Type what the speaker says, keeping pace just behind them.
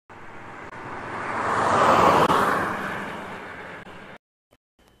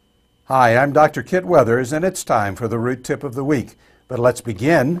Hi, I'm Dr. Kit Weathers, and it's time for the root tip of the week. But let's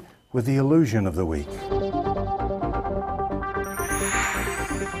begin with the illusion of the week.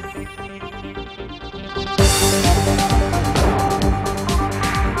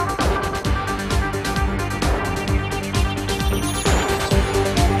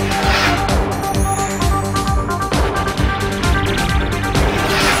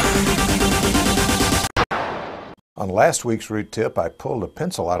 On last week's root tip, I pulled a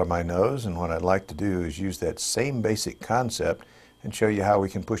pencil out of my nose, and what I'd like to do is use that same basic concept and show you how we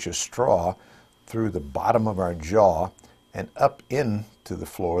can push a straw through the bottom of our jaw and up into the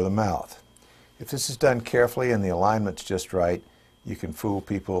floor of the mouth. If this is done carefully and the alignment's just right, you can fool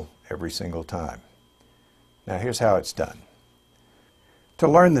people every single time. Now here's how it's done. To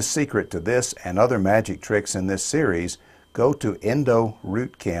learn the secret to this and other magic tricks in this series, go to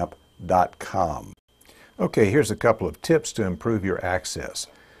EndoRootCamp.com. Okay, here's a couple of tips to improve your access.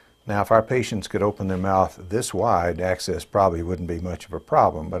 Now, if our patients could open their mouth this wide, access probably wouldn't be much of a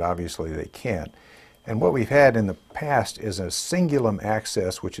problem, but obviously they can't. And what we've had in the past is a cingulum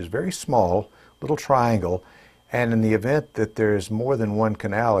access, which is very small, little triangle, and in the event that there's more than one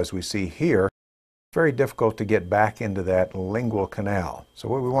canal, as we see here, it's very difficult to get back into that lingual canal. So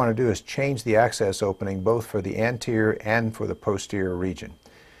what we want to do is change the access opening both for the anterior and for the posterior region.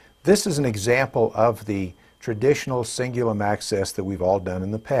 This is an example of the traditional cingulum access that we've all done in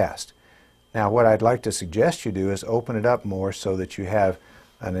the past. Now what I'd like to suggest you do is open it up more so that you have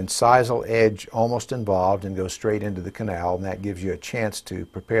an incisal edge almost involved and go straight into the canal, and that gives you a chance to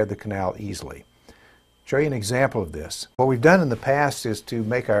prepare the canal easily. Show you an example of this. What we've done in the past is to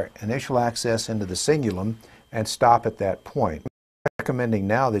make our initial access into the cingulum and stop at that point. I'm recommending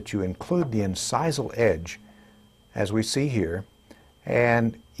now that you include the incisal edge, as we see here,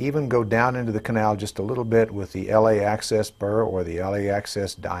 and even go down into the canal just a little bit with the LA access burr or the LA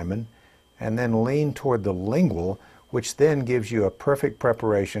access diamond, and then lean toward the lingual, which then gives you a perfect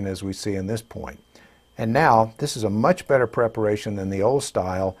preparation as we see in this point. And now this is a much better preparation than the old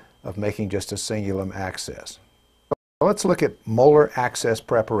style of making just a cingulum access. So let's look at molar access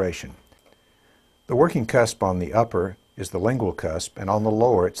preparation. The working cusp on the upper is the lingual cusp, and on the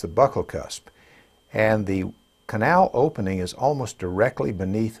lower it's the buccal cusp. And the canal opening is almost directly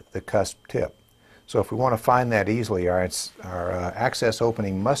beneath the cusp tip. So if we want to find that easily, our access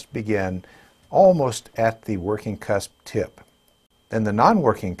opening must begin almost at the working cusp tip. Then the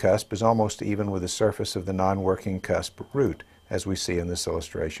non-working cusp is almost even with the surface of the non-working cusp root, as we see in this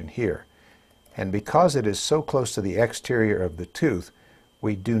illustration here. And because it is so close to the exterior of the tooth,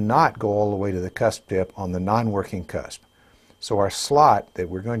 we do not go all the way to the cusp tip on the non-working cusp. So our slot that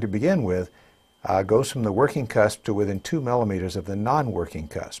we're going to begin with goes from the working cusp to within 2 millimeters of the non-working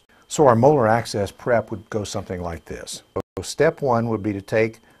cusp. So our molar access prep would go something like this. So step one would be to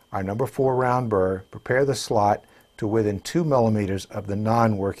take our number 4 round burr, prepare the slot to within 2 millimeters of the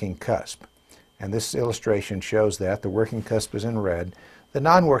non-working cusp. And this illustration shows that the working cusp is in red. The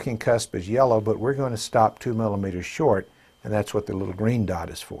non-working cusp is yellow, but we're going to stop 2 millimeters short, and that's what the little green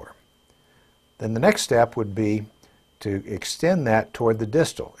dot is for. Then the next step would be to extend that toward the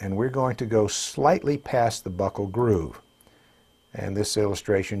distal, and we're going to go slightly past the buccal groove. And this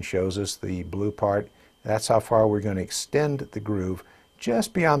illustration shows us the blue part. That's how far we're going to extend the groove,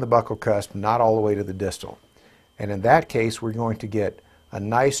 just beyond the buccal cusp, not all the way to the distal. And in that case, we're going to get a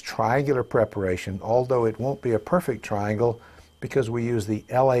nice triangular preparation, although it won't be a perfect triangle because we use the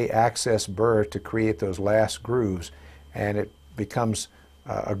LA access burr to create those last grooves, and it becomes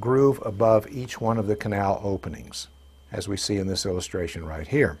a groove above each one of the canal openings, as we see in this illustration right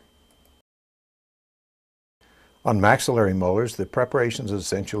here. On maxillary molars, the preparation is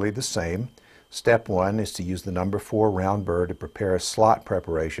essentially the same. Step one is to use the number 4 round burr to prepare a slot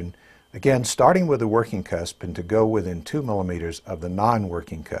preparation, again starting with the working cusp and to go within 2 millimeters of the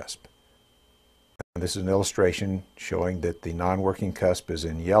non-working cusp. And this is an illustration showing that the non-working cusp is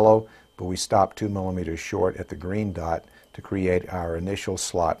in yellow, but we stop 2 millimeters short at the green dot to create our initial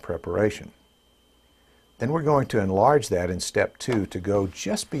slot preparation. Then we're going to enlarge that in step 2 to go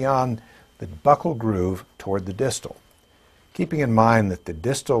just beyond the buccal groove toward the distal. Keeping in mind that the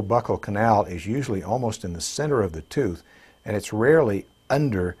distal buccal canal is usually almost in the center of the tooth, and it's rarely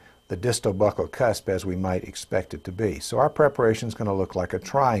under the distal buccal cusp as we might expect it to be. So our preparation is going to look like a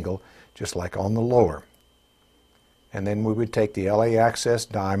triangle, just like on the lower. And then we would take the LA access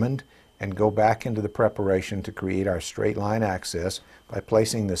diamond and go back into the preparation to create our straight line access by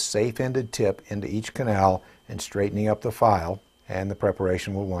placing the safe-ended tip into each canal and straightening up the file, and the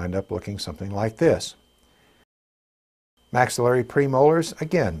preparation will wind up looking something like this. Maxillary premolars,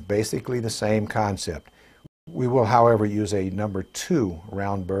 again, basically the same concept. We will, however, use a number 2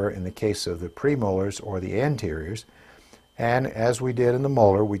 round burr in the case of the premolars or the anteriors. And as we did in the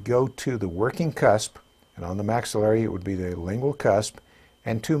molar, we go to the working cusp, and on the maxillary it would be the lingual cusp,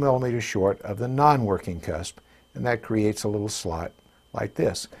 and 2 millimeters short of the non-working cusp, and that creates a little slot like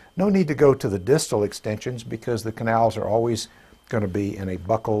this. No need to go to the distal extensions because the canals are always going to be in a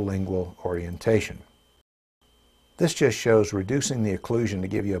buccal lingual orientation. This just shows reducing the occlusion to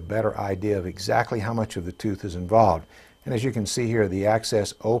give you a better idea of exactly how much of the tooth is involved. And as you can see here, the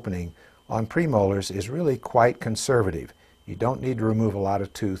access opening on premolars is really quite conservative. You don't need to remove a lot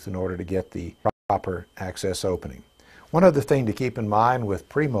of tooth in order to get the proper access opening. One other thing to keep in mind with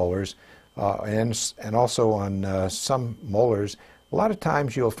premolars and also on some molars, a lot of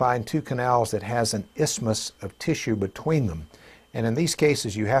times you'll find 2 canals that has an isthmus of tissue between them. And in these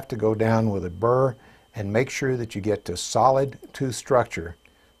cases you have to go down with a burr and make sure that you get to solid tooth structure.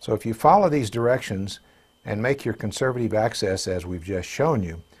 So if you follow these directions and make your conservative access as we've just shown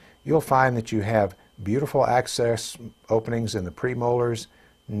you, you'll find that you have beautiful access openings in the premolars,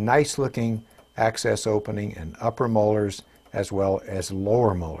 nice looking access opening in upper molars as well as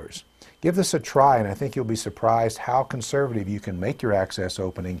lower molars. Give this a try and I think you'll be surprised how conservative you can make your access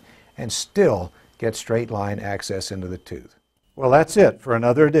opening and still get straight line access into the tooth. Well, that's it for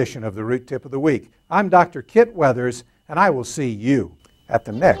another edition of the Root Tip of the Week. I'm Dr. Kit Weathers and I will see you at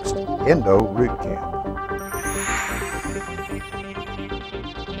the next Endo Root Camp.